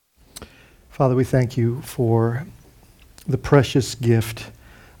Father, we thank you for the precious gift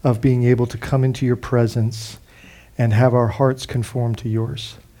of being able to come into your presence and have our hearts conform to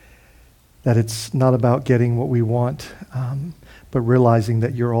yours. That it's not about getting what we want, but realizing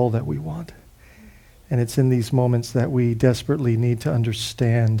that you're all that we want. And it's in these moments that we desperately need to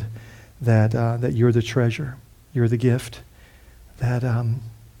understand that you're the treasure, you're the gift, that,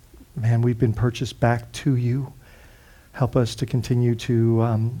 we've been purchased back to you. Help us to continue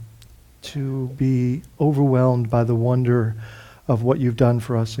to be overwhelmed by the wonder of what you've done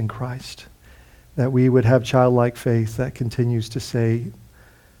for us in Christ. That we would have childlike faith that continues to say,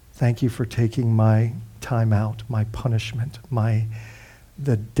 thank you for taking my time out, my punishment,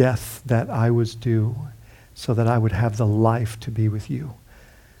 the death that I was due, so that I would have the life to be with you.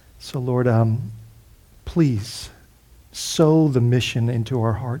 So Lord, please sow the mission into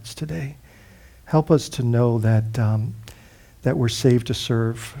our hearts today. Help us to know that we're saved to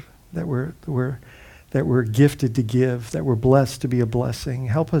serve, that we're gifted to give, that we're blessed to be a blessing.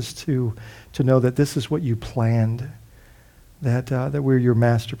 Help us to know that this is what you planned, that we're your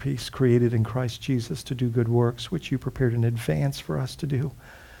masterpiece, created in Christ Jesus to do good works, which you prepared in advance for us to do.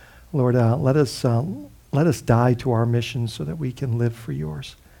 Lord, let us die to our mission so that we can live for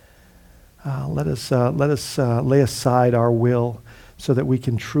yours. Let us lay aside our will so that we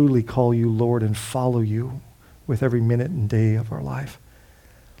can truly call you Lord and follow you with every minute and day of our life.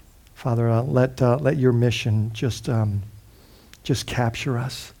 Father, let your mission just capture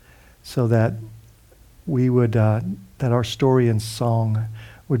us, so that we would that our story and song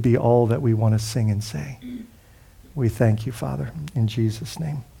would be all that we want to sing and say. We thank you, Father, in Jesus'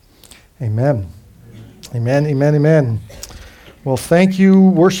 name. Amen. Amen. Amen. Amen. Well, thank you,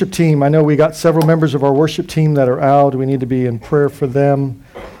 worship team. I know we got several members of our worship team that are out. We need to be in prayer for them.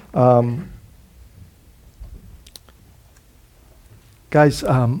 Guys,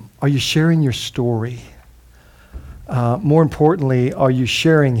 are you sharing your story? More importantly, are you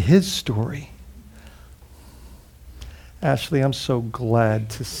sharing his story? Ashley, I'm so glad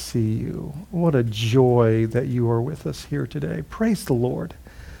to see you. What a joy that you are with us here today. Praise the Lord.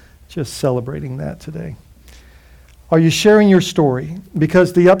 Just celebrating that today. Are you sharing your story?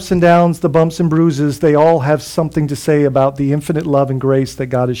 Because the ups and downs, the bumps and bruises, they all have something to say about the infinite love and grace that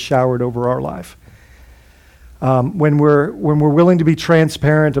God has showered over our life. When we're willing to be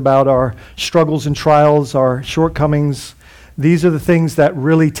transparent about our struggles and trials, our shortcomings, these are the things that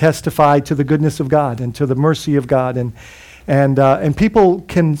really testify to the goodness of God and to the mercy of God. And people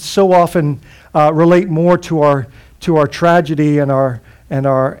can so often relate more to our tragedy and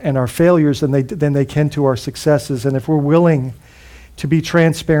our failures than they can to our successes. And if we're willing to be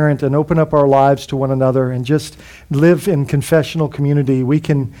transparent and open up our lives to one another and just live in confessional community, we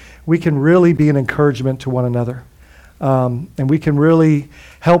can really be an encouragement to one another. And we can really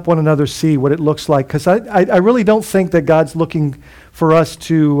help one another see what it looks like. Because I really don't think that God's looking for us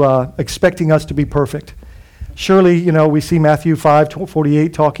to, expecting us to be perfect. Surely, we see Matthew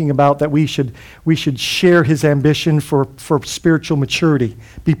 5:48 talking about that we should share his ambition for spiritual maturity.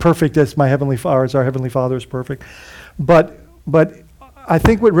 Be perfect as our Heavenly Father is perfect. But I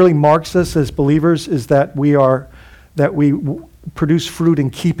think what really marks us as believers is that we produce fruit in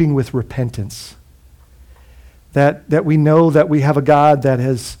keeping with repentance. That we know that we have a God that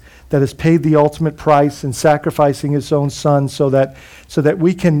has paid the ultimate price in sacrificing his own son so that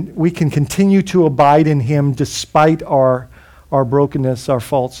we can continue to abide in him despite our brokenness, our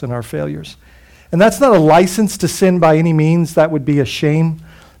faults, and our failures. And that's not a license to sin by any means. That would be a shame.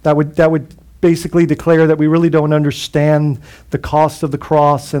 That would basically declare that we really don't understand the cost of the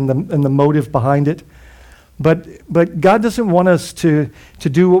cross and the motive behind it. But God doesn't want us to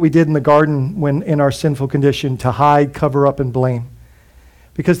do what we did in the garden when in our sinful condition, to hide, cover up, and blame.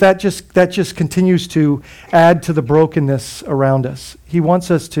 Because that just continues to add to the brokenness around us. He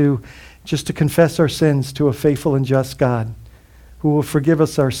wants us to confess our sins to a faithful and just God who will forgive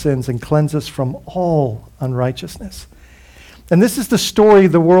us our sins and cleanse us from all unrighteousness. And this is the story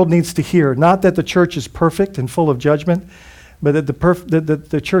the world needs to hear. Not that the church is perfect and full of judgment, but that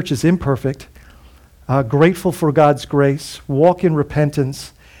the church is imperfect, grateful for God's grace, walk in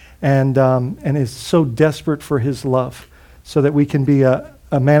repentance, and is so desperate for his love so that we can be a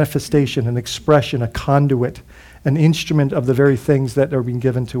manifestation, an expression, a conduit, an instrument of the very things that are being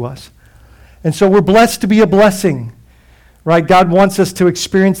given to us. And so we're blessed to be a blessing, right? God wants us to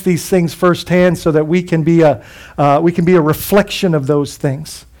experience these things firsthand so that we can be a reflection of those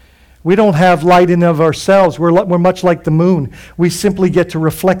things. We don't have light in of ourselves. We're much like the moon. We simply get to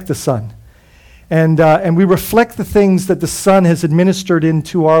reflect the sun. And we reflect the things that the Son has administered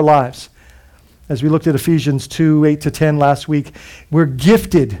into our lives. As we looked at Ephesians 2:8-10 last week, we're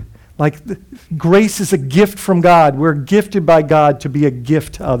gifted Like grace is a gift from God. We're gifted by God to be a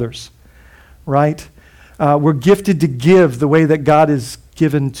gift to others, right? We're gifted to give the way that God is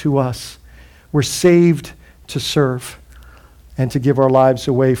given to us. We're saved to serve and to give our lives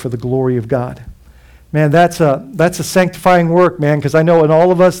away for the glory of God. Man, that's a sanctifying work, man, because I know in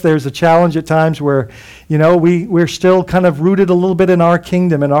all of us there's a challenge at times where, we're still kind of rooted a little bit in our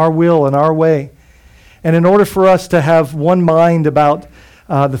kingdom and our will and our way. And in order for us to have one mind about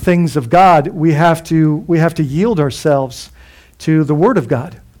the things of God, we have to yield ourselves to the Word of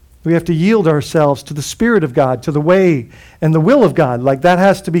God. We have to yield ourselves to the Spirit of God, to the way and the will of God. Like that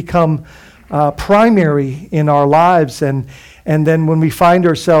has to become primary in our lives. And then when we find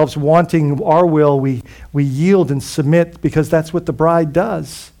ourselves wanting our will, we yield and submit, because that's what the bride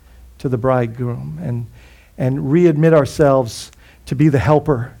does to the bridegroom, and readmit ourselves to be the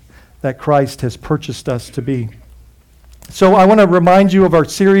helper that Christ has purchased us to be. So I want to remind you of our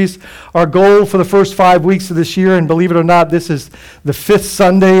series, our goal for the first 5 weeks of this year, and believe it or not, this is the 5th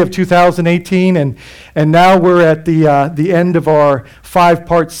Sunday of 2018, and now we're at the end of our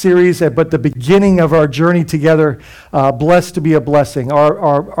 5-part series, but the beginning of our journey together, blessed to be a blessing.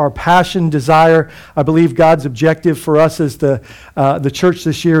 Our passion, desire, I believe God's objective for us as the church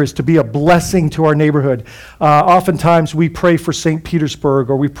this year is to be a blessing to our neighborhood. Oftentimes we pray for St. Petersburg,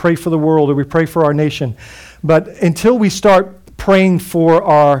 or we pray for the world, or we pray for our nation. But until we start praying for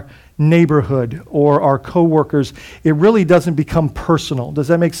our neighborhood or our coworkers, it really doesn't become personal. Does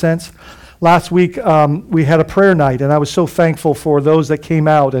that make sense? Last week we had a prayer night, and I was so thankful for those that came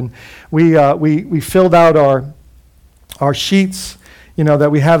out, and we filled out our sheets,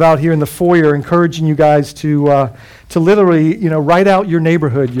 that we have out here in the foyer, encouraging you guys to literally, write out your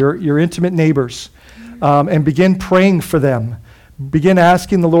neighborhood, your intimate neighbors, and begin praying for them. Begin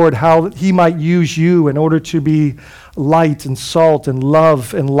asking the Lord how He might use you in order to be light and salt and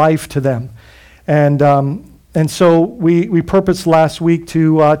love and life to them. And so we purposed last week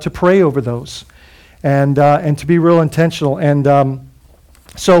to pray over those and to be real intentional. And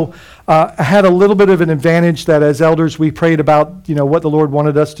so I had a little bit of an advantage that as elders we prayed about what the Lord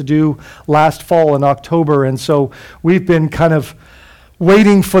wanted us to do last fall in October. And so we've been kind of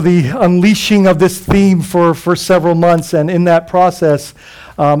waiting for the unleashing of this theme for several months, and in that process,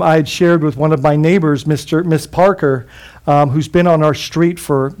 I had shared with one of my neighbors, Miss Parker, who's been on our street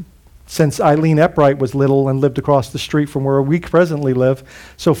since Eileen Eppright was little and lived across the street from where we presently live.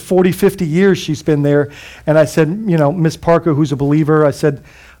 So 40, 50 years she's been there. And I said, Miss Parker, who's a believer, I said,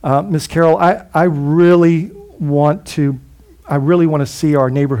 Miss Carol, I really want to see our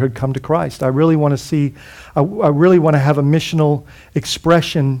neighborhood come to Christ. I really want to have a missional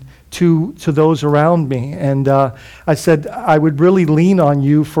expression to those around me. And I said, I would really lean on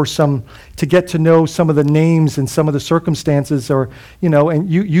you to get to know some of the names and some of the circumstances, and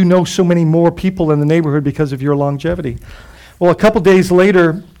you know so many more people in the neighborhood because of your longevity. Well, a couple days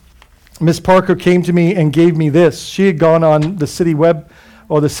later, Miss Parker came to me and gave me this. She had gone on the city web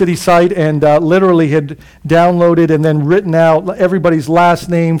or the city site and literally had downloaded and then written out everybody's last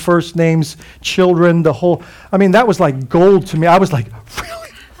name, first names, children, that was like gold to me. I was like, really?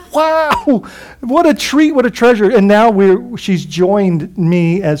 Wow, what a treat, what a treasure. And now she's joined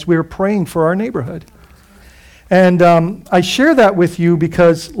me as we're praying for our neighborhood. And I share that with you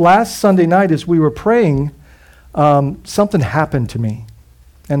because last Sunday night as we were praying, something happened to me.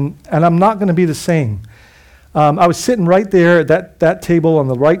 And I'm not going to be the same. I was sitting right there at that table on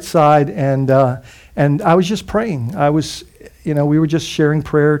the right side, and I was just praying. We were just sharing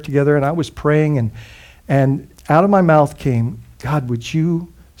prayer together, and I was praying, and out of my mouth came, God, would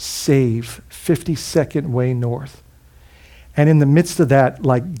you save 52nd Way North? And in the midst of that,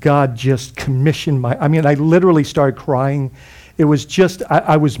 like God just commissioned I literally started crying. It was just,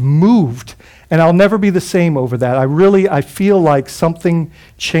 I was moved, and I'll never be the same over that. I feel like something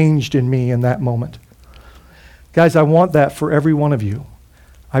changed in me in that moment. Guys, I want that for every one of you.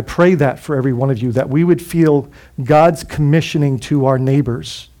 I pray that for every one of you, that we would feel God's commissioning to our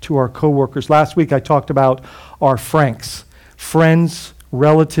neighbors, to our coworkers. Last week I talked about our Franks, friends,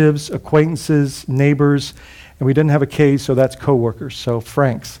 relatives, acquaintances, neighbors, and we didn't have a K, so that's coworkers, so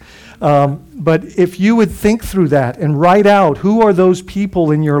Franks. But if you would think through that and write out who are those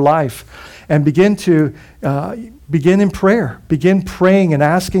people in your life, and begin in prayer, begin praying and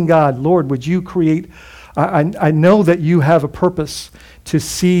asking God, Lord, would you create... I know that you have a purpose to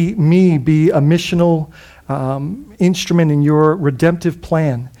see me be a missional instrument in your redemptive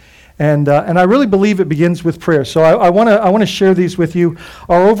plan. And I really believe it begins with prayer. So I want to share these with you.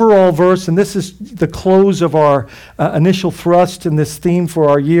 Our overall verse, and this is the close of our initial thrust in this theme for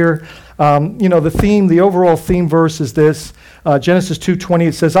our year. The overall theme verse is this. Genesis 2:20,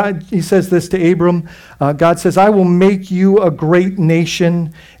 it says, he says this to Abram. God says, I will make you a great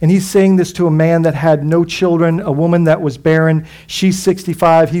nation. And he's saying this to a man that had no children, a woman that was barren. She's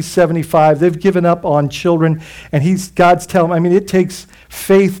 65, he's 75. They've given up on children. And God's telling him, it takes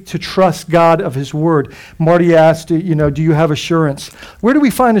faith to trust God of his word. Marty asked, do you have assurance? Where do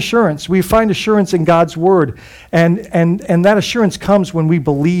we find assurance? We find assurance in God's word. And that assurance comes when we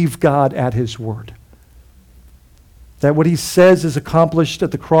believe God at his word. That what he says is accomplished at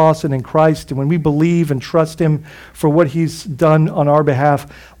the cross and in Christ. And when we believe and trust him for what he's done on our behalf,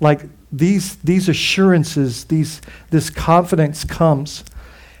 like these assurances, this confidence comes.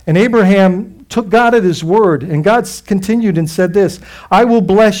 And Abraham took God at his word, and God continued and said this, I will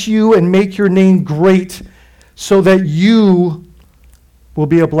bless you and make your name great so that you will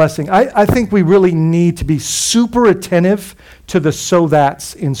be a blessing. I think we really need to be super attentive to the so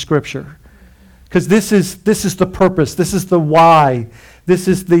that's in Scripture. Because this is the purpose, this is the why, this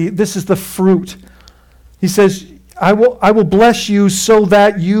is the fruit. He says, I will bless you so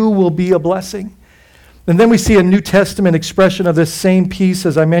that you will be a blessing. And then we see a New Testament expression of this same piece,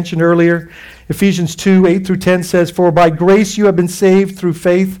 as I mentioned earlier. Ephesians 2:8-10 says, For by grace you have been saved through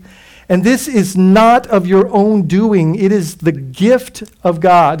faith, and this is not of your own doing. It is the gift of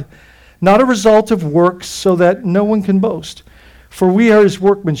God, not a result of works, so that no one can boast. For we are his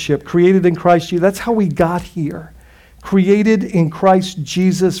workmanship, created in Christ Jesus. That's how we got here. Created in Christ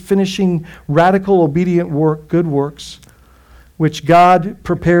Jesus, finishing radical, obedient work, good works, which God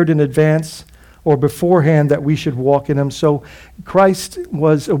prepared in advance or beforehand that we should walk in them. So Christ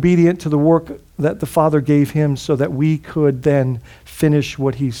was obedient to the work that the Father gave him so that we could then finish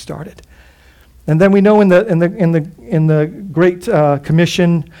what he started. And then we know in the Great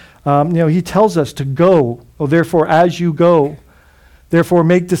Commission, he tells us to go. Oh, therefore, as you go, therefore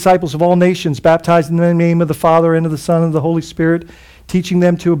make disciples of all nations, baptizing them in the name of the Father and of the Son and of the Holy Spirit, teaching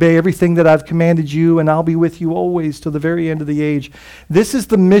them to obey everything that I've commanded you, and I'll be with you always to the very end of the age. This is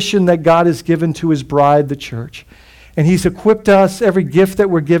the mission that God has given to his bride, the church. And he's equipped us. Every gift that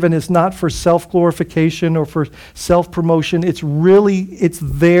we're given is not for self-glorification or for self-promotion. It's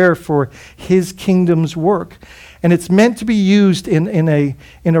there for his kingdom's work. And it's meant to be used in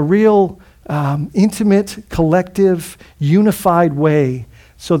a real intimate, collective, unified way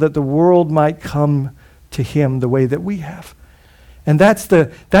so that the world might come to him the way that we have. And that's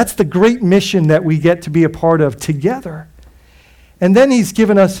the great mission that we get to be a part of together. And then he's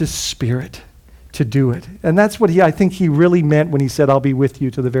given us his Spirit to do it. And that's what I think he really meant when he said, I'll be with you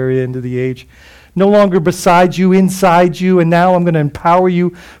to the very end of the age. No longer beside you, inside you, and now I'm going to empower you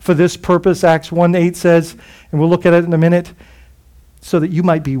for this purpose. Acts 1:8 says, and we'll look at it in a minute, so that you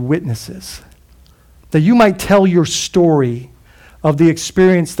might be witnesses. That you might tell your story of the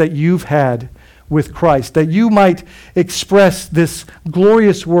experience that you've had with Christ, that you might express this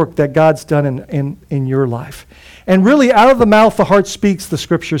glorious work that God's done in your life. And really, out of the mouth, the heart speaks, the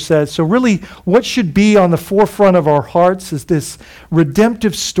Scripture says. So really, what should be on the forefront of our hearts is this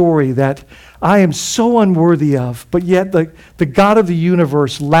redemptive story that I am so unworthy of, but yet the God of the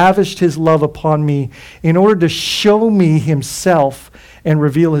universe lavished his love upon me in order to show me himself and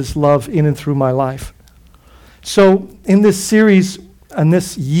reveal his love in and through my life. So in this series, and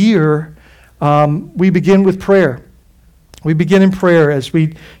this year, we begin with prayer. We begin in prayer as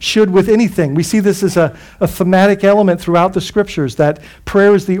we should with anything. We see this as a thematic element throughout the Scriptures, that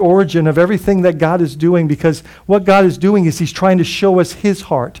prayer is the origin of everything that God is doing, because what God is doing is he's trying to show us his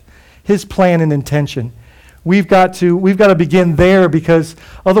heart, his plan and intention. We've got to begin there, because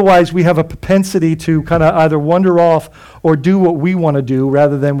otherwise we have a propensity to kind of either wander off or do what we want to do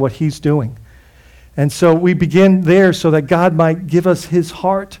rather than what he's doing. And so we begin there so that God might give us his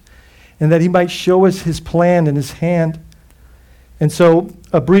heart and that he might show us his plan and his hand. And so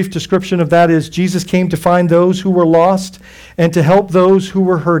a brief description of that is Jesus came to find those who were lost and to help those who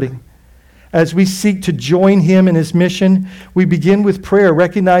were hurting. As we seek to join him in his mission, we begin with prayer,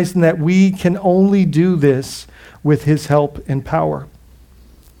 recognizing that we can only do this with his help and power.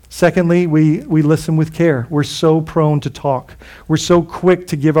 Secondly, we listen with care. We're so prone to talk. We're so quick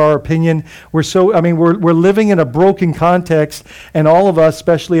to give our opinion. We're living in a broken context, and all of us,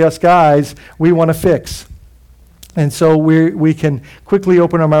 especially us guys, we want to fix. And so we can quickly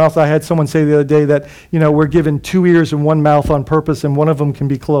open our mouth. I had someone say the other day that, we're given 2 ears and 1 mouth on purpose, and one of them can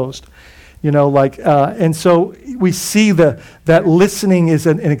be closed. And so we see that listening is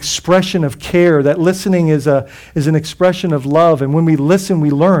an expression of care. That listening is an expression of love. And when we listen, we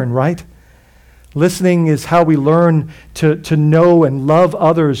learn, right? Listening is how we learn to know and love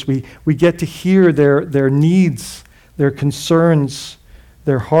others. We get to hear their needs, their concerns,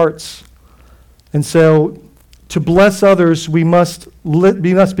 their hearts. And so To bless others, we must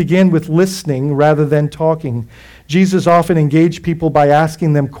begin with listening rather than talking. Jesus often engaged people by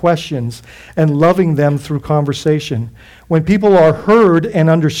asking them questions and loving them through conversation. When people are heard and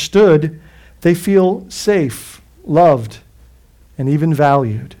understood, they feel safe, loved, and even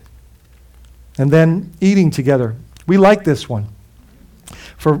valued. And then eating together. We like this one.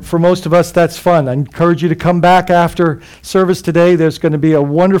 For most of us, that's fun. I encourage you to come back after service today. There's going to be a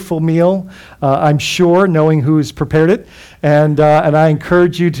wonderful meal, I'm sure, knowing who's prepared it. And I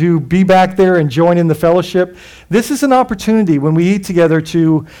encourage you to be back there and join in the fellowship. This is an opportunity when we eat together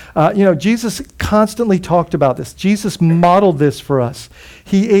to, Jesus constantly talked about this. Jesus modeled this for us.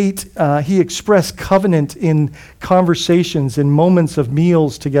 He expressed covenant in conversations, in moments of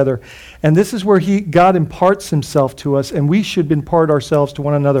meals together. And this is where God imparts himself to us, and we should impart ourselves to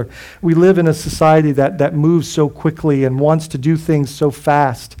one another. We live in a society that moves so quickly and wants to do things so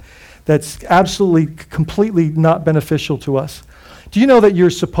fast. That's absolutely, completely not beneficial to us. Do you know that you're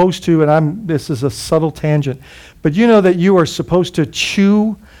supposed to, and this is a subtle tangent, but you know that you are supposed to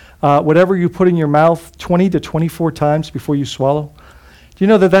chew whatever you put in your mouth 20 to 24 times before you swallow? Do you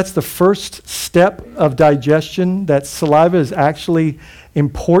know that that's the first step of digestion, that saliva is actually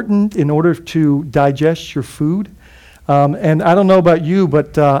important in order to digest your food? And I don't know about you,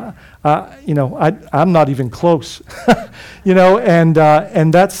 but I'm not even close. And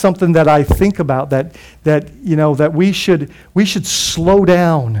that's something that I think about. That we should slow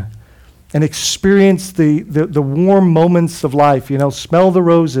down and experience the warm moments of life. Smell the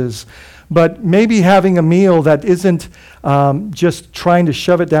roses, but maybe having a meal that isn't just trying to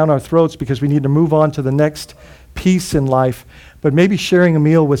shove it down our throats because we need to move on to the next piece in life. But maybe sharing a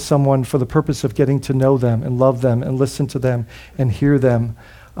meal with someone for the purpose of getting to know them and love them and listen to them and hear them.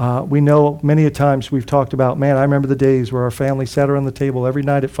 We know many a times we've talked about, man, I remember the days where our family sat around the table every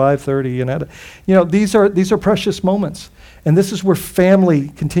night at 5:30. And these are precious moments. And this is where family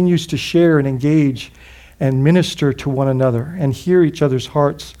continues to share and engage and minister to one another and hear each other's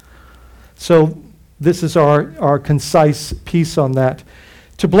hearts. So this is our concise piece on that.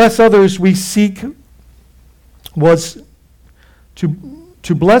 To bless others, we seek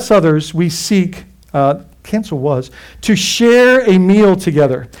to bless others, we seek, to share a meal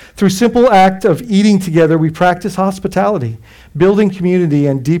together. Through simple act of eating together, we practice hospitality, building community,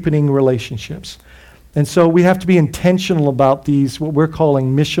 and deepening relationships. And so we have to be intentional about these, what we're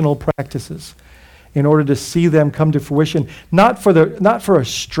calling missional practices, in order to see them come to fruition, not for a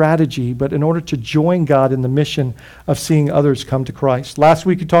strategy, but in order to join God in the mission of seeing others come to Christ. Last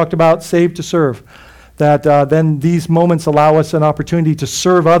week we talked about save to serve. That then these moments allow us an opportunity to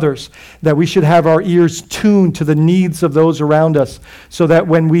serve others, that we should have our ears tuned to the needs of those around us, so that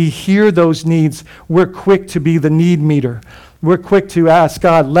when we hear those needs, we're quick to be the need meter. We're quick to ask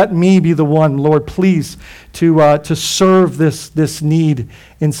God, let me be the one, Lord, please, to serve this need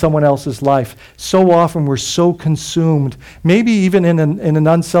in someone else's life. So often we're so consumed, maybe even in an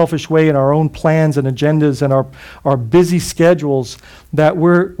unselfish way, in our own plans and agendas and our busy schedules, that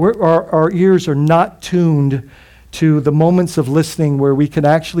our ears are not tuned to the moments of listening where we can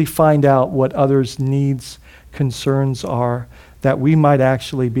actually find out what others' needs, concerns are, that we might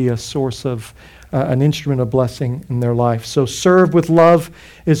actually be a source of an instrument of blessing in their life. So serve with love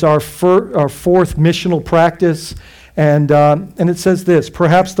is our fourth missional practice. And it says this: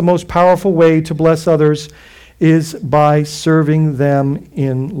 perhaps the most powerful way to bless others is by serving them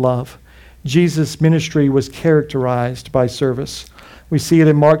in love. Jesus' ministry was characterized by service. We see it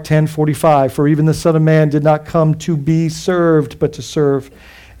in Mark 10:45. For even the Son of Man did not come to be served, but to serve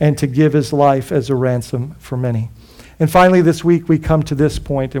and to give his life as a ransom for many. And finally, this week we come to this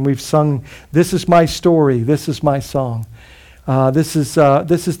point, and we've sung, "This is my story, this is my song." This is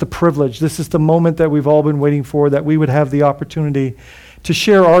the privilege. This is the moment that we've all been waiting for, that we would have the opportunity to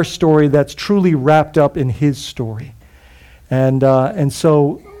share our story that's truly wrapped up in his story. And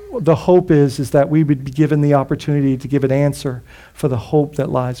so the hope is that we would be given the opportunity to give an answer for the hope that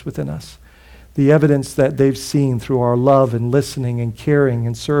lies within us, the evidence that they've seen through our love and listening and caring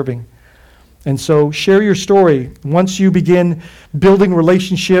and serving. And so share your story. Once you begin building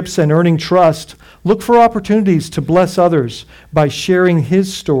relationships and earning trust, look for opportunities to bless others by sharing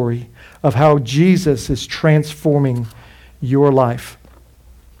his story of how Jesus is transforming your life.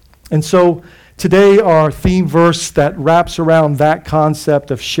 And so today our theme verse that wraps around that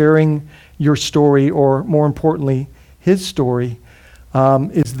concept of sharing your story, or more importantly, his story,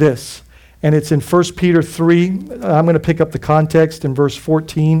 is this. And it's in 1 Peter 3. I'm going to pick up the context in verse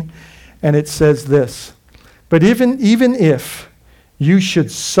 14. And it says this: but even if you should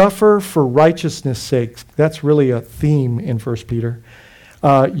suffer for righteousness' sake, that's really a theme in 1 Peter,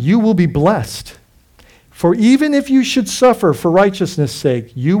 you will be blessed. For even if you should suffer for righteousness'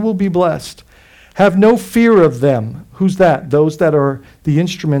 sake, you will be blessed. Have no fear of them. Who's that? Those that are the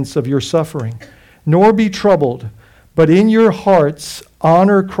instruments of your suffering. Nor be troubled, but in your hearts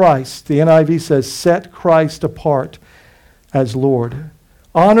honor Christ. The NIV says, set Christ apart as Lord.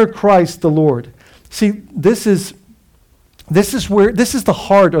 Honor Christ the Lord. See, this is the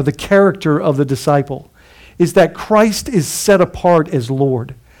heart or the character of the disciple, is that Christ is set apart as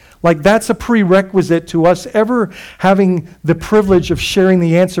Lord. Like that's a prerequisite to us ever having the privilege of sharing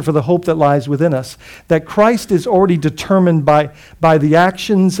the answer for the hope that lies within us. That Christ is already determined by the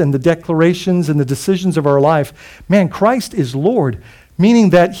actions and the declarations and the decisions of our life. Man, Christ is Lord, meaning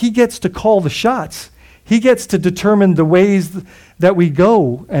that he gets to call the shots. He gets to determine the ways that we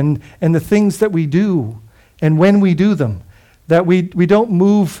go and the things that we do and when we do them. That we don't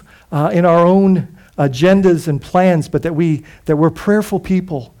move in our own agendas and plans, but that we're prayerful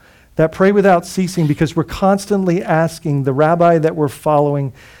people that pray without ceasing, because we're constantly asking the rabbi that we're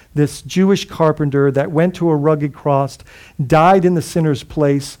following, this Jewish carpenter that went to a rugged cross, died in the sinner's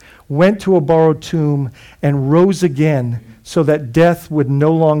place, went to a borrowed tomb, and rose again so that death would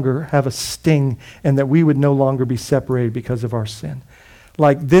no longer have a sting and that we would no longer be separated because of our sin.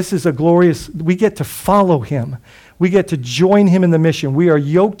 Like this is a glorious, we get to follow him. We get to join him in the mission. We are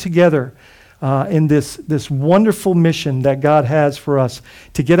yoked together in this wonderful mission that God has for us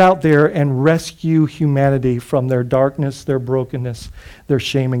to get out there and rescue humanity from their darkness, their brokenness, their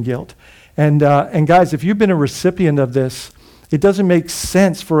shame and guilt. And guys, if you've been a recipient of this, it doesn't make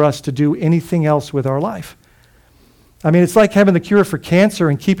sense for us to do anything else with our life. I mean, it's like having the cure for cancer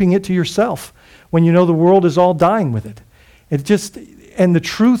and keeping it to yourself when you know the world is all dying with it. And the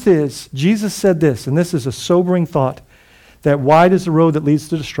truth is, Jesus said this, and this is a sobering thought, that wide is the road that leads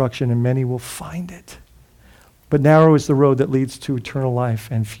to destruction, and many will find it. But narrow is the road that leads to eternal life,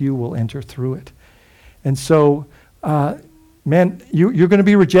 and few will enter through it. And so, man, you're going to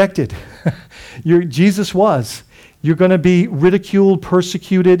be rejected. Jesus was. You're going to be ridiculed,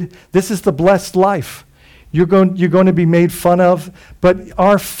 persecuted. This is the blessed life. You're going to be made fun of, but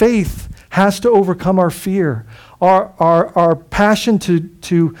our faith has to overcome our fear. Our passion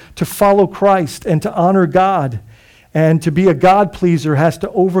to follow Christ and to honor God and to be a God pleaser has to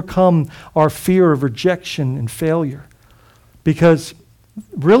overcome our fear of rejection and failure. Because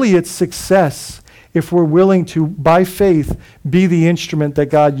really it's success if we're willing to, by faith, be the instrument that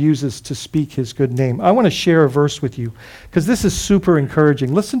God uses to speak his good name. I want to share a verse with you because this is super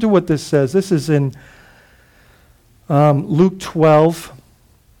encouraging. Listen to what this says. This is in Luke 12.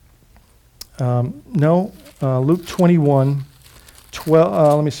 Luke 21.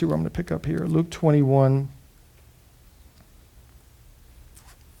 Let me see where I'm going to pick up here. Luke 21.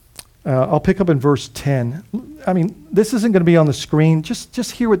 I'll pick up in verse 10. I mean, this isn't going to be on the screen.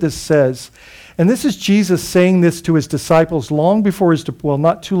 Just hear what this says. And this is Jesus saying this to his disciples long before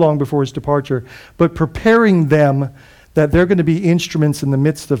not too long before his departure, but preparing them that they're going to be instruments in the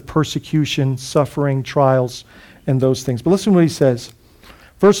midst of persecution, suffering, trials, and those things. But listen to what he says.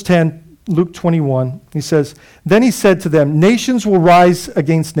 Verse 10, Luke 21, he says, "Then he said to them, nations will rise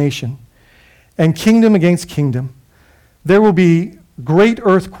against nation, and kingdom against kingdom. There will be great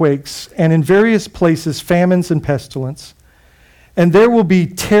earthquakes, and in various places famines and pestilence. And there will be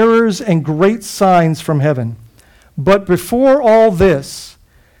terrors and great signs from heaven. But before all this,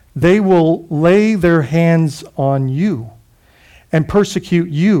 they will lay their hands on you and persecute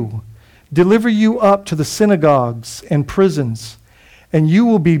you, deliver you up to the synagogues and prisons, and you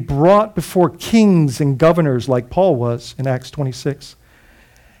will be brought before kings and governors like Paul was in Acts 26.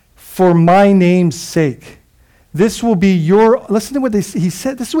 For my name's sake. This will be listen to what he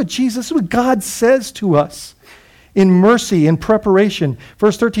said. This is what God says to us in mercy, in preparation.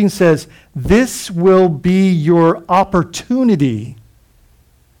 Verse 13 says, this will be your opportunity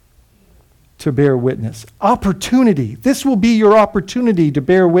to bear witness. Opportunity. This will be your opportunity to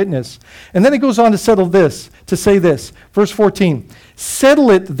bear witness. And then it goes on to say this. Verse 14,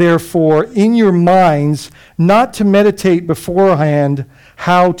 settle it therefore in your minds not to meditate beforehand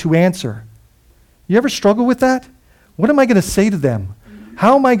how to answer. You ever struggle with that? What am I going to say to them?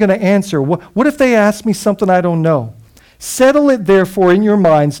 How am I going to answer? What if they ask me something I don't know? Settle it therefore in your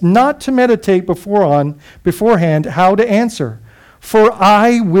minds not to meditate beforehand how to answer. For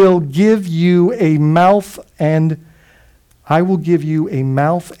I will give you a mouth and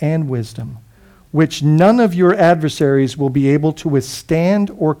wisdom, which none of your adversaries will be able to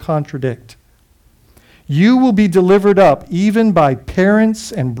withstand or contradict. You will be delivered up even by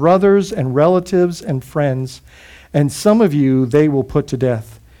parents and brothers and relatives and friends, and some of you they will put to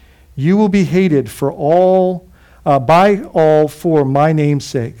death. You will be hated by all for my name's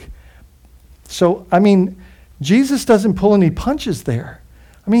sake. So, I mean, Jesus doesn't pull any punches there.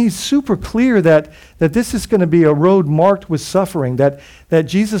 I mean, he's super clear that this is going to be a road marked with suffering, that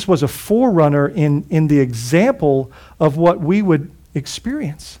Jesus was a forerunner in the example of what we would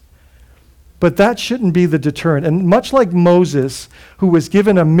experience. But that shouldn't be the deterrent. And much like Moses, who was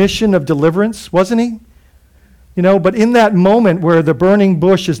given a mission of deliverance, wasn't he? You know, but in that moment where the burning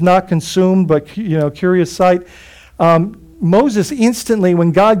bush is not consumed, but, you know, curious sight, Moses instantly,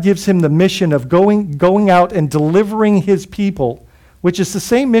 when God gives him the mission of going out and delivering his people, which is the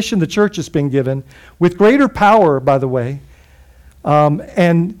same mission the church has been given, with greater power, by the way.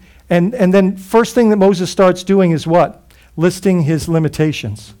 And then first thing that Moses starts doing is what? Listing his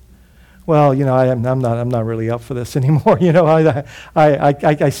limitations. Well, you know, I'm not really up for this anymore. You know,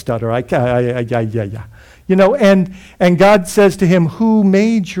 I stutter. Yeah. You know, and God says to him, "Who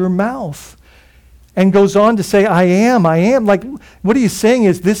made your mouth?" And goes on to say, I am. Like, what he's saying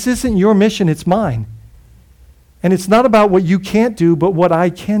is, this isn't your mission, it's mine. And it's not about what you can't do, but what I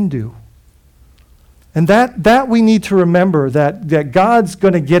can do. And that we need to remember, that God's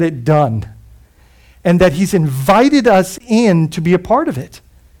going to get it done. And that he's invited us in to be a part of it.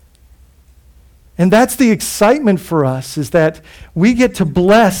 And that's the excitement for us, is that we get to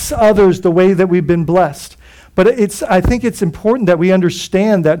bless others the way that we've been blessed. But I think it's important that we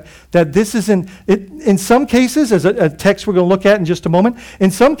understand that this isn't, in some cases, as a text we're going to look at in just a moment, in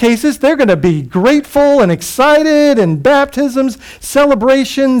some cases they're going to be grateful and excited, and baptisms,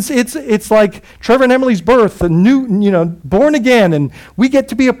 celebrations. It's like Trevor and Emily's birth, a new, you know, born again, and we get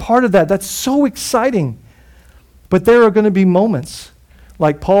to be a part of that. That's so exciting. But there are going to be moments,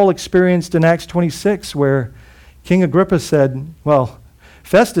 like Paul experienced in Acts 26, where King Agrippa said, well,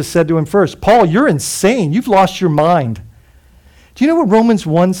 Festus said to him first, Paul, you're insane. You've lost your mind. Do you know what Romans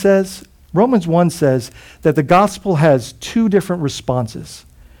 1 says? Romans 1 says that the gospel has two different responses.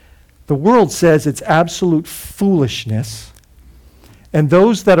 The world says it's absolute foolishness. And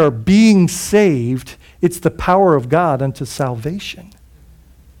those that are being saved, it's the power of God unto salvation.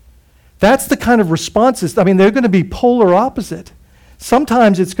 That's the kind of responses. I mean, they're going to be polar opposite.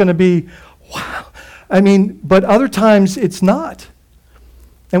 Sometimes it's going to be, wow. I mean, but other times it's not.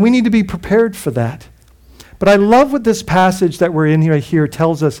 And we need to be prepared for that. But I love what this passage that we're in here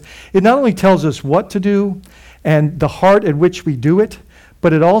tells us. It not only tells us what to do and the heart at which we do it,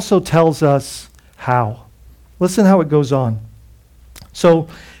 but it also tells us how. Listen how it goes on. So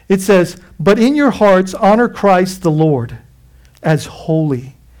it says, but in your hearts honor Christ the Lord as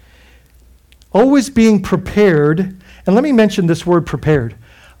holy, always being prepared. And let me mention this word prepared.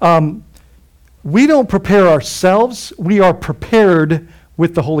 We don't prepare ourselves. We are prepared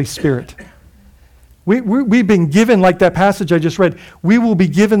with the Holy Spirit. We've been given, like that passage I just read, we will be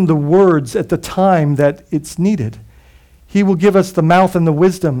given the words at the time that it's needed. He will give us the mouth and the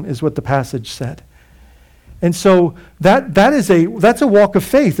wisdom, is what the passage said. And so that's a walk of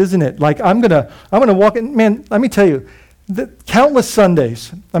faith, isn't it? Like I'm gonna walk in, man, let me tell you, the countless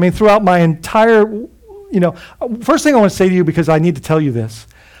Sundays, I mean, throughout my entire, you know, first thing I want to say to you, because I need to tell you this,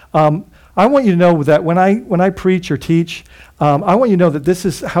 I want you to know that when I preach or teach, I want you to know that this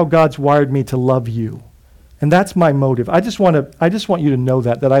is how God's wired me to love you. And that's my motive. I just want you to know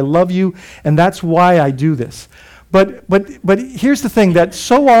that I love you, and that's why I do this. But here's the thing, that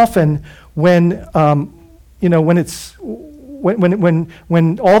so often when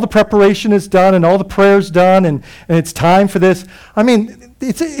when all the preparation is done and all the prayer's done and it's time for this, I mean,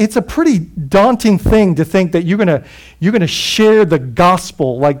 it's a pretty daunting thing to think that you're gonna share the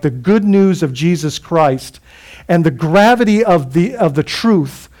gospel, like the good news of Jesus Christ and the gravity of the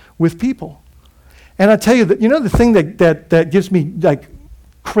truth with people. And I tell you that, you know, the thing that gives me like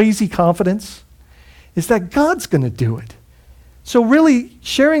crazy confidence is that God's going to do it. So really,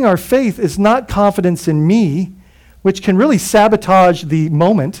 sharing our faith is not confidence in me, which can really sabotage the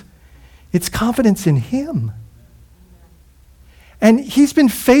moment. It's confidence in Him. And He's been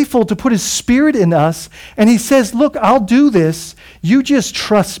faithful to put His Spirit in us, and He says, look, I'll do this. You just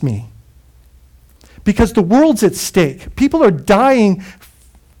trust me. Because the world's at stake. People are dying.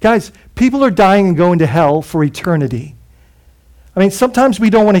 Guys, people are dying and going to hell for eternity. I mean, sometimes we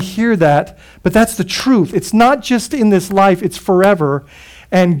don't want to hear that, but that's the truth. It's not just in this life, it's forever.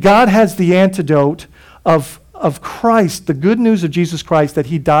 And God has the antidote of Christ, the good news of Jesus Christ, that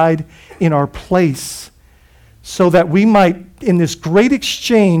He died in our place so that we might, in this great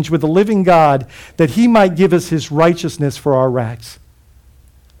exchange with the living God, that He might give us His righteousness for our rags.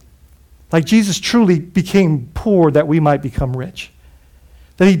 Like Jesus truly became poor that we might become rich.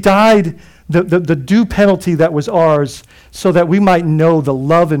 That He died the due penalty that was ours so that we might know the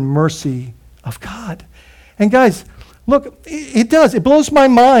love and mercy of God. And guys, Look, it does. It blows my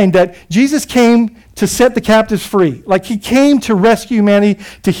mind that Jesus came to set the captives free. Like he came to rescue humanity,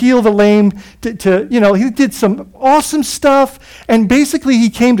 to heal the lame, he did some awesome stuff. And basically he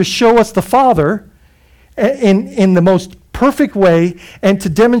came to show us the Father in the most perfect way and to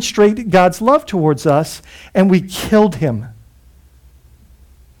demonstrate God's love towards us. And we killed him.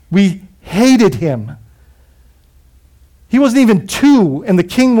 We hated him. He wasn't even 2, and the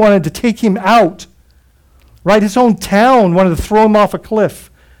king wanted to take him out. Right? His own town wanted to throw him off a cliff.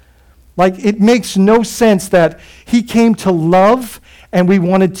 Like, it makes no sense that he came to love and we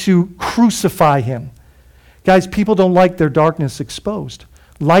wanted to crucify him. Guys, people don't like their darkness exposed.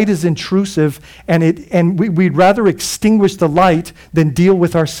 Light is intrusive, and we'd rather extinguish the light than deal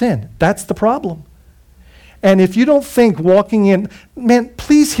with our sin. That's the problem. And if you don't think walking in, man,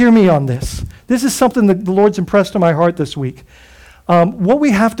 please hear me on this. This is something that the Lord's impressed on my heart this week. What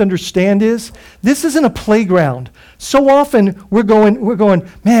we have to understand is this isn't a playground. So often we're going,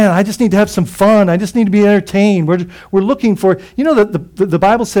 man, I just need to have some fun. I just need to be entertained. We're looking for, the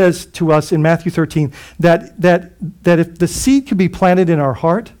Bible says to us in Matthew 13 that if the seed can be planted in our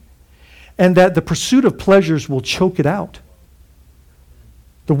heart and that the pursuit of pleasures will choke it out.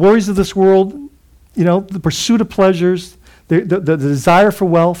 The worries of this world, the pursuit of pleasures, the desire for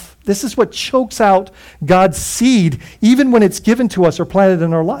wealth, this is what chokes out God's seed, even when it's given to us or planted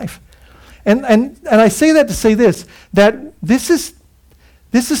in our life. And I say that to say this, that this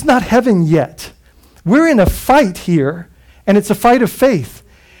is not heaven yet. We're in a fight here, and it's a fight of faith.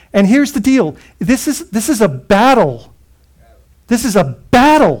 And here's the deal. This is a battle. This is a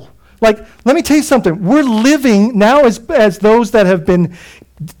battle. Like, let me tell you something. We're living now as those that have been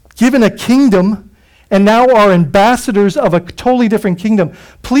given a kingdom and now are ambassadors of a totally different kingdom.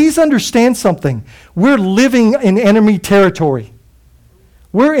 Please understand something. We're living in enemy territory.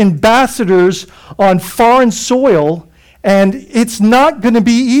 We're ambassadors on foreign soil, and it's not going to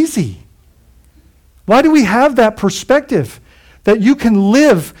be easy. Why do we have that perspective? That you can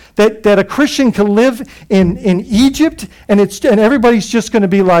live, that a Christian can live in Egypt, and everybody's just going to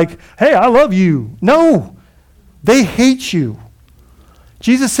be like, hey, I love you. No, they hate you.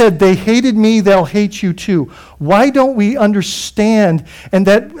 Jesus said, they hated me, they'll hate you too. Why don't we understand?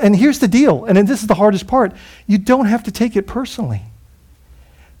 And here's the deal, and this is the hardest part. You don't have to take it personally.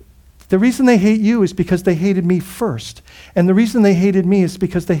 The reason they hate you is because they hated me first. And the reason they hated me is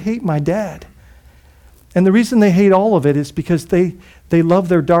because they hate my dad. And the reason they hate all of it is because they love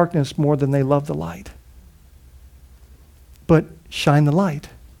their darkness more than they love the light. But shine the light.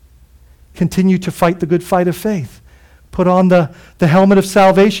 Continue to fight the good fight of faith. Put on the helmet of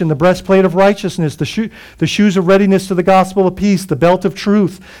salvation, the breastplate of righteousness, the shoes of readiness to the gospel of peace, the belt of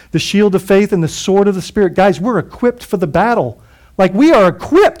truth, the shield of faith, and the sword of the Spirit. Guys, we're equipped for the battle. Like, we are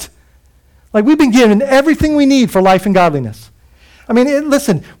equipped. Like, we've been given everything we need for life and godliness. I mean,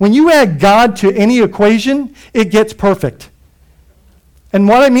 listen, when you add God to any equation, it gets perfect. And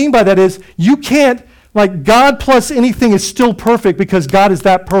what I mean by that is, you can't, like, God plus anything is still perfect because God is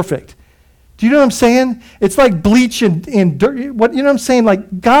that perfect. Do you know what I'm saying? It's like bleach and dirt. You know what I'm saying?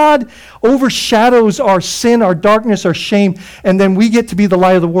 Like, God overshadows our sin, our darkness, our shame, and then we get to be the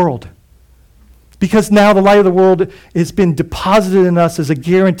light of the world. Because now the light of the world has been deposited in us as a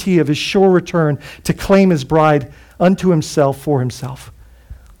guarantee of his sure return to claim his bride unto himself for himself.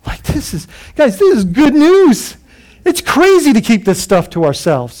 Like, this is good news. It's crazy to keep this stuff to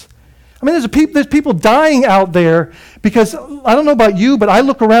ourselves. I mean, there's people dying out there because, I don't know about you, but I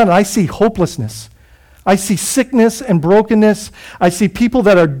look around and I see hopelessness. I see sickness and brokenness. I see people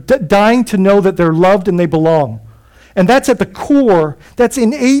that are dying to know that they're loved and they belong. And that's at the core, that's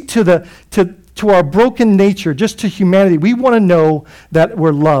innate to our broken nature, just to humanity. We want to know that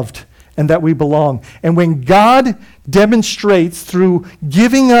we're loved and that we belong. And when God demonstrates through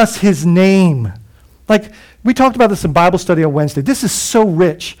giving us his name, like, we talked about this in Bible study on Wednesday. This is so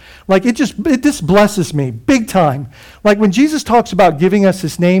rich. Like, it just blesses me big time. Like, when Jesus talks about giving us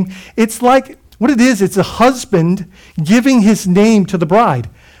his name, it's like, what it is, it's a husband giving his name to the bride.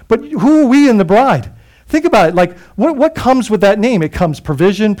 But who are we in the bride? Think about it. Like, what comes with that name? It comes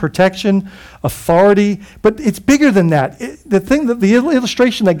provision, protection, authority. But it's bigger than that. The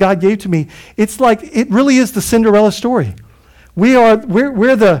illustration that God gave to me, it's like, it really is the Cinderella story. We're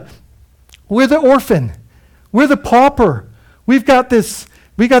the orphan. We're the pauper. We've got this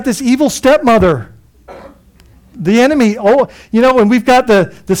evil stepmother, the enemy. And we've got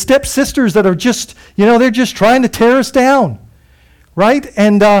the stepsisters that are just, they're just trying to tear us down, right?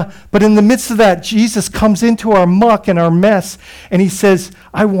 And but in the midst of that, Jesus comes into our muck and our mess, and he says,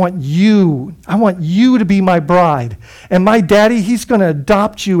 I want you to be my bride, and my daddy, he's going to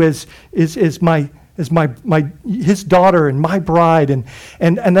adopt you as as his daughter and my bride. And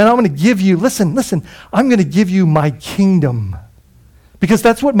then I'm going to give you, listen, I'm going to give you my kingdom. Because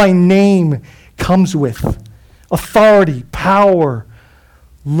that's what my name comes with. Authority, power,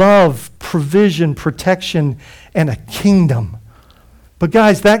 love, provision, protection, and a kingdom. But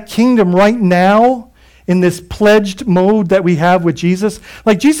guys, that kingdom right now, in this pledged mode that we have with Jesus,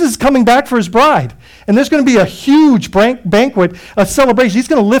 like Jesus is coming back for his bride. And there's going to be a huge banquet, a celebration. He's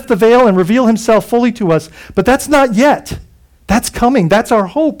going to lift the veil and reveal himself fully to us. But that's not yet. That's coming. That's our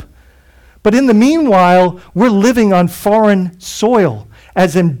hope. But in the meanwhile, we're living on foreign soil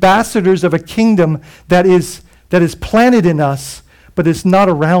as ambassadors of a kingdom that is planted in us, but is not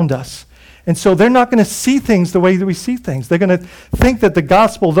around us. And so they're not going to see things the way that we see things. They're going to think that the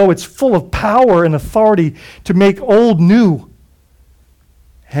gospel, though it's full of power and authority to make old new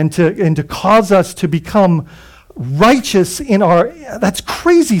and to cause us to become righteous in that's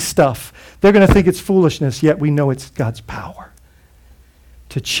crazy stuff. They're going to think it's foolishness, yet we know it's God's power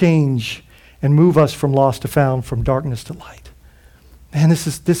to change and move us from lost to found, from darkness to light. Man, this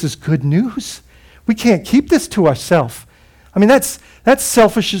is good news. We can't keep this to ourselves. I mean, that's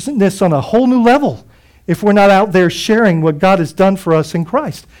selfishness on a whole new level if we're not out there sharing what God has done for us in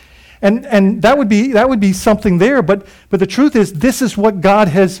Christ. And that would be something there, but the truth is, this is what God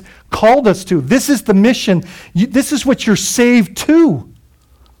has called us to. This is the mission. This is what you're saved to.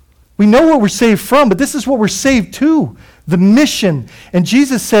 We know what we're saved from, but this is what we're saved to, the mission. And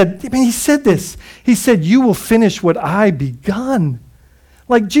Jesus said, he said this. He said, you will finish what I begun.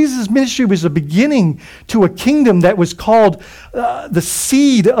 Like Jesus' ministry was a beginning to a kingdom that was called the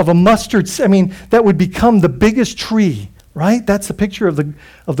seed of a mustard. That would become the biggest tree, right? That's the picture of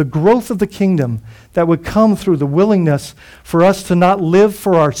the growth of the kingdom that would come through the willingness for us to not live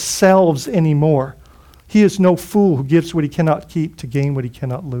for ourselves anymore. He is no fool who gives what he cannot keep to gain what he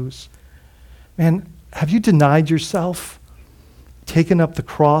cannot lose. Man, have you denied yourself, taken up the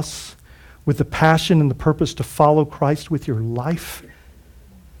cross with the passion and the purpose to follow Christ with your life?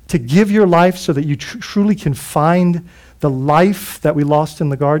 To give your life so that you truly can find the life that we lost in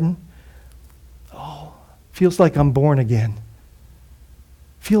the garden? Oh, feels like I'm born again.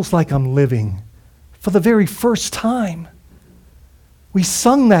 Feels like I'm living for the very first time. We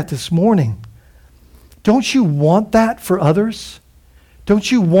sung that this morning. Don't you want that for others?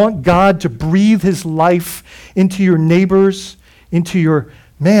 Don't you want God to breathe his life into your neighbors, into your...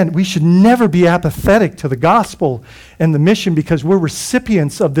 Man, we should never be apathetic to the gospel and the mission because we're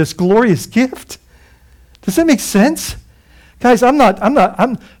recipients of this glorious gift. Does that make sense? Guys,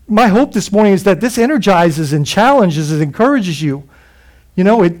 my hope this morning is that this energizes and challenges and encourages you. You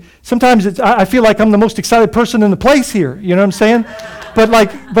know, sometimes I feel like I'm the most excited person in the place here. You know what I'm saying? But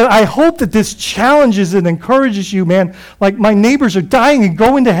I hope that this challenges and encourages you, man. Like, my neighbors are dying and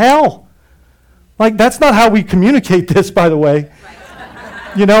going to hell. Like, that's not how we communicate this, by the way.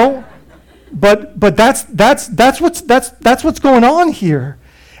 You know, but that's what's going on here,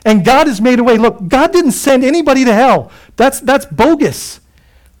 and God has made a way. Look, God didn't send anybody to hell. That's bogus.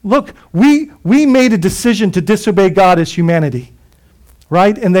 Look, we made a decision to disobey God as humanity,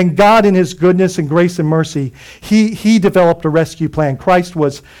 right? And then God, in his goodness and grace and mercy, he developed a rescue plan. Christ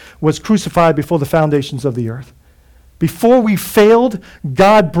was crucified before the foundations of the earth. Before we failed,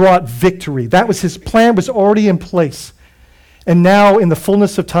 God brought victory. That was his plan, was already in place. And now, in the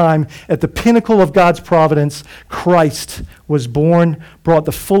fullness of time, at the pinnacle of God's providence, Christ was born, brought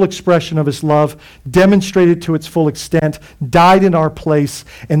the full expression of his love, demonstrated to its full extent, died in our place,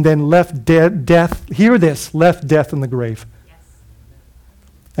 and then left death, hear this, left death in the grave. Yes.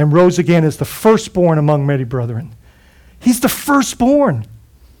 And rose again as the firstborn among many brethren. He's the firstborn.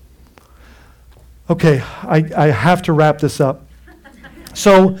 Okay, I have to wrap this up.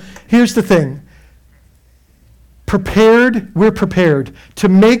 So, here's the thing. We're prepared to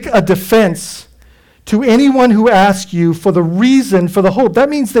make a defense to anyone who asks you for the reason for the hope. That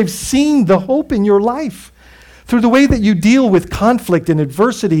means they've seen the hope in your life through the way that you deal with conflict and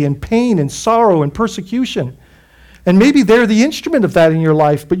adversity and pain and sorrow and persecution. And maybe they're the instrument of that in your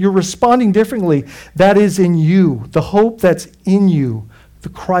life, but you're responding differently. That is in you, the hope that's in you, the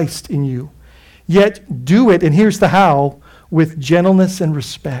Christ in you. Yet do it, and here's the how, with gentleness and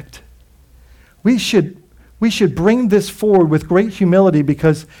respect. We should bring this forward with great humility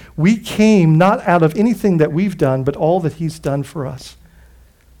because we came not out of anything that we've done, but all that he's done for us.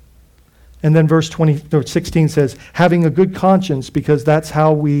 And then verse 16 says, having a good conscience, because that's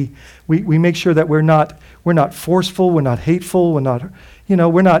how we make sure that we're not forceful, we're not hateful,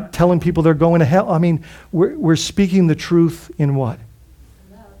 we're not telling people they're going to hell. I mean, we're speaking the truth in what?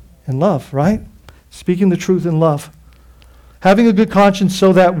 In love, right? Speaking the truth in love. Having a good conscience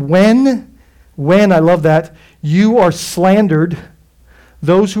so that when When, I love that, you are slandered,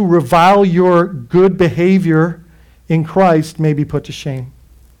 those who revile your good behavior in Christ may be put to shame.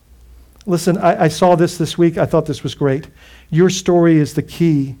 Listen, I saw this week. I thought this was great. Your story is the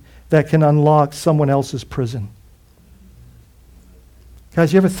key that can unlock someone else's prison.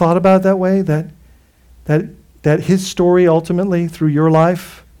 Guys, you ever thought about it that way? That his story ultimately through your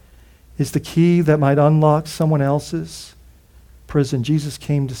life is the key that might unlock someone else's prison. Jesus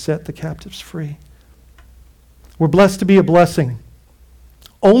came to set the captives free. We're blessed to be a blessing.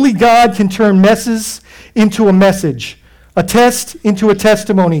 Only God can turn messes into a message, a test into a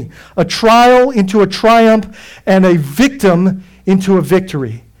testimony, a trial into a triumph, and a victim into a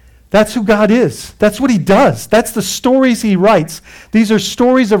victory. That's who God is. That's what he does. That's the stories he writes. These are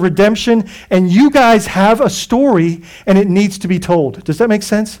stories of redemption, and you guys have a story, and it needs to be told. Does that make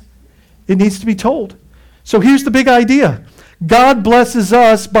sense? It needs to be told. So here's the big idea. God blesses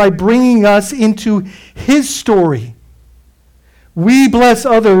us by bringing us into his story. We bless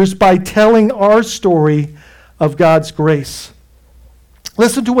others by telling our story of God's grace.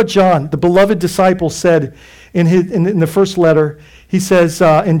 Listen to what John, the beloved disciple, said in the first letter. He says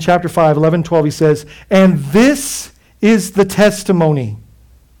in chapter 5, 11, 12, he says, "And this is the testimony,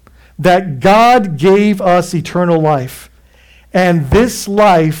 that God gave us eternal life, and this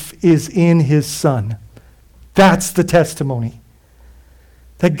life is in his Son." That's the testimony.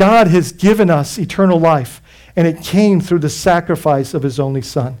 That God has given us eternal life, and it came through the sacrifice of his only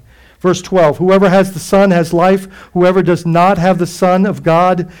Son. Verse 12, "Whoever has the Son has life. Whoever does not have the Son of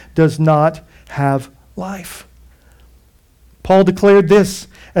God does not have life." Paul declared this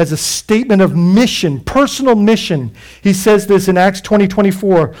as a statement of mission, personal mission. He says this in Acts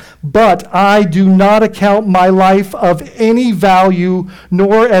 20:24, "But I do not account my life of any value,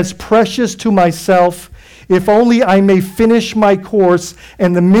 nor as precious to myself, if only I may finish my course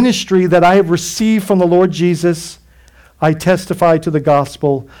and the ministry that I have received from the Lord Jesus. I testify to the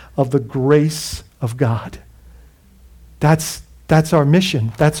gospel of the grace of God." That's our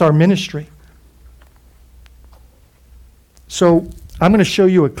mission. That's our ministry. So I'm going to show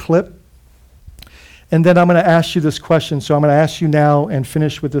you a clip, and then I'm going to ask you this question. So I'm going to ask you now and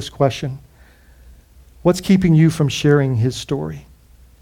finish with this question. What's keeping you from sharing his story?